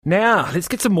Now, let's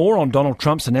get some more on Donald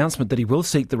Trump's announcement that he will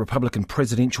seek the Republican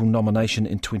presidential nomination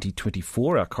in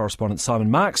 2024. Our correspondent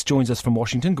Simon Marks joins us from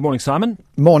Washington. Good morning, Simon.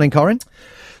 Morning, Corin.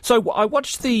 So I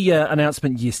watched the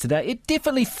announcement yesterday. It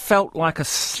definitely felt like a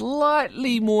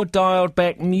slightly more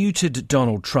dialed-back, muted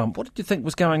Donald Trump. What did you think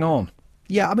was going on?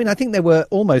 Yeah, I think there were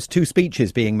almost two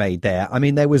speeches being made there.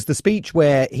 There was the speech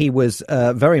where he was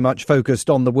very much focused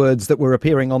on the words that were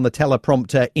appearing on the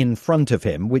teleprompter in front of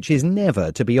him, which is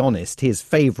never, to be honest, his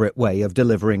favourite way of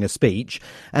delivering a speech.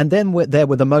 And then there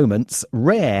were the moments,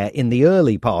 rare in the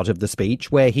early part of the speech,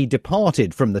 where he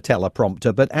departed from the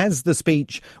teleprompter. But as the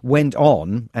speech went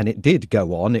on, and it did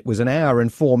go on, it was an hour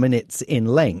and 4 minutes in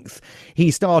length, he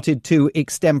started to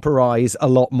extemporise a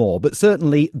lot more. But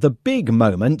certainly the big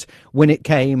moment when it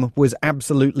came was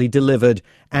absolutely delivered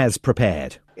as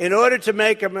prepared. In order to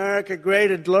make America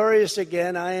great and glorious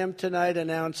again, I am tonight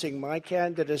announcing my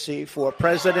candidacy for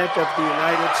President of the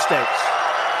United States.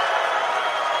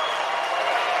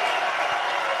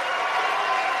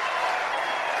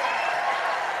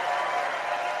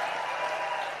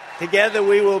 Together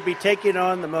we will be taking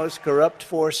on the most corrupt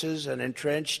forces and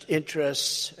entrenched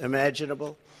interests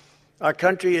imaginable. Our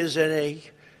country is in a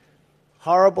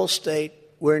horrible state.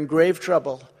 We're in grave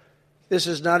trouble. This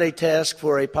is not a task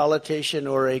for a politician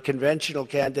or a conventional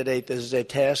candidate. This is a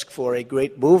task for a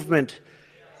great movement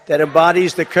that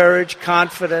embodies the courage,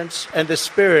 confidence, and the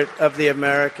spirit of the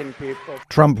American people.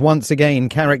 Trump once again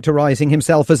characterising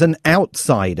himself as an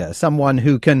outsider, someone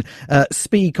who can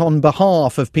speak on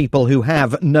behalf of people who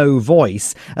have no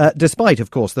voice, despite, of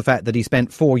course, the fact that he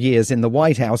spent 4 years in the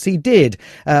White House. He did,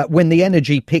 when the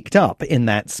energy picked up in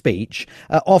that speech,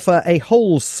 offer a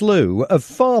whole slew of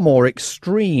far more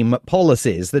extreme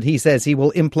policies that he says he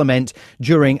will implement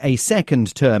during a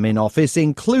second term in office,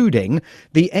 including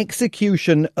the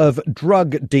execution of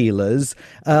drug dealers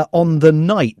on the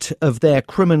night of their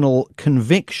criminal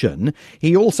conviction.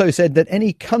 He also said that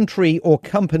any country or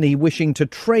company wishing to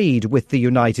trade with the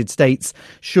United States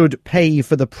should pay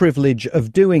for the privilege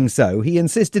of doing so. He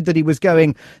insisted that he was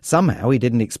going, somehow, he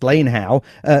didn't explain how,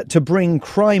 to bring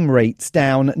crime rates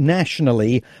down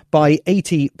nationally by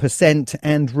 80%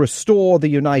 and restore the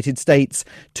United States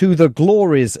to the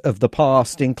glories of the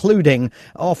past, including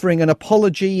offering an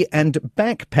apology and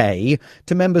back pay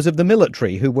to members of the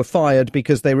military who were fired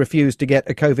because they refused to get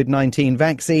a COVID-19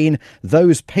 vaccine.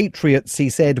 Those patriots,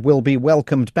 he said, will be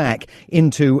welcomed back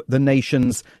into the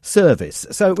nation's service.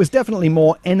 So it was definitely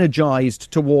more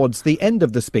energised towards the end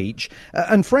of the speech,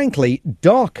 and frankly,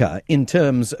 darker in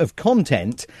terms of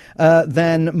content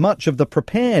than much of the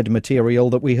prepared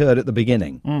material that we heard at the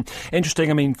beginning.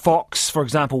 Interesting. Fox, for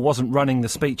example, wasn't running the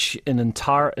speech in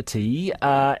entirety,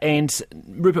 and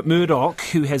Rupert Murdoch,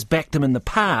 who has backed him in the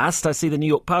past, I see the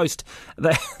New York Post,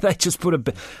 they just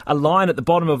put a line at the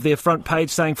bottom of their front page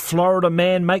saying, "Florida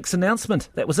man makes announcement."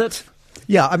 That was it.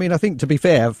 Yeah, I think, to be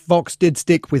fair, Fox did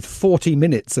stick with 40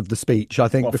 minutes of the speech, I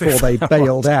think, before they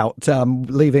bailed out,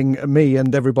 leaving me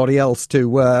and everybody else to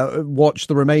watch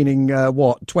the remaining,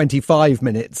 25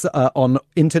 minutes on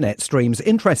internet streams.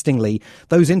 Interestingly,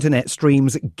 those internet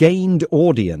streams gained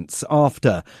audience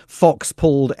after Fox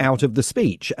pulled out of the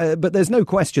speech. But there's no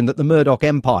question that the Murdoch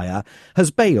empire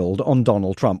has bailed on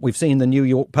Donald Trump. We've seen the New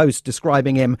York Post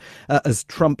describing him as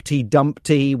Trumpty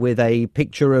Dumpty, with a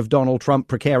picture of Donald Trump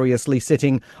precariously sitting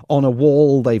on a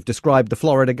wall. They've described the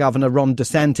Florida governor, Ron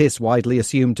DeSantis, widely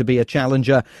assumed to be a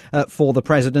challenger for the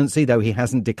presidency, though he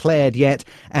hasn't declared yet,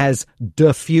 as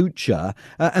the future.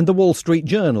 And the Wall Street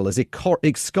Journal has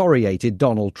excoriated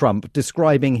Donald Trump,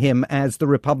 describing him as the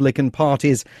Republican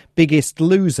Party's biggest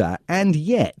loser. And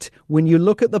yet, when you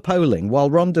look at the polling, while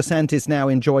Ron DeSantis now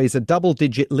enjoys a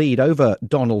double-digit lead over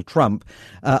Donald Trump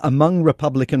among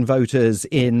Republican voters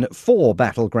in 4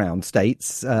 battleground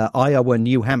states, Iowa,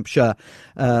 New Hampshire,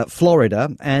 Florida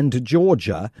and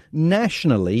Georgia,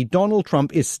 nationally, Donald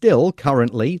Trump is still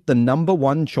currently the number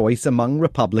one choice among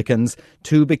Republicans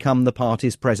to become the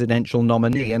party's presidential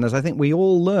nominee. And as I think we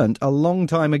all learnt a long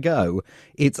time ago,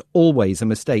 it's always a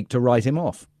mistake to write him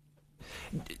off.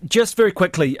 Just very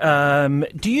quickly,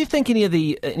 do you think any of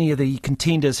the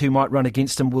contenders who might run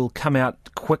against him will come out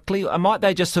quickly? Or might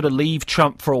they just sort of leave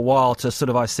Trump for a while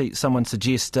to I see someone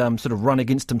suggest run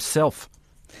against himself?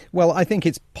 Well, I think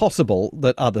it's possible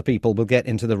that other people will get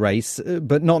into the race,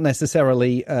 but not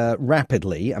necessarily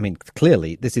rapidly. I mean,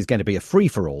 clearly, this is going to be a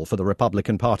free-for-all for the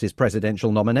Republican Party's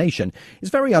presidential nomination.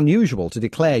 It's very unusual to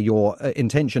declare your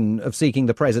intention of seeking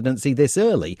the presidency this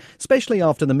early, especially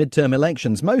after the midterm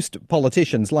elections. Most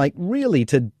politicians like really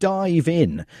to dive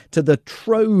in to the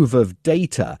trove of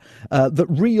data that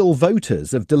real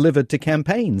voters have delivered to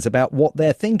campaigns about what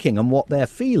they're thinking and what they're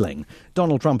feeling.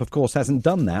 Donald Trump, of course, hasn't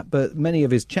done that, but many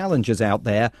of his challengers out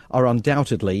there are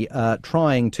undoubtedly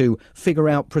trying to figure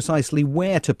out precisely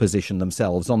where to position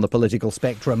themselves on the political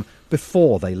spectrum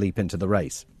before they leap into the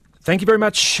race. Thank you very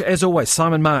much, as always,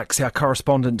 Simon Marks, our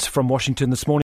correspondent from Washington this morning.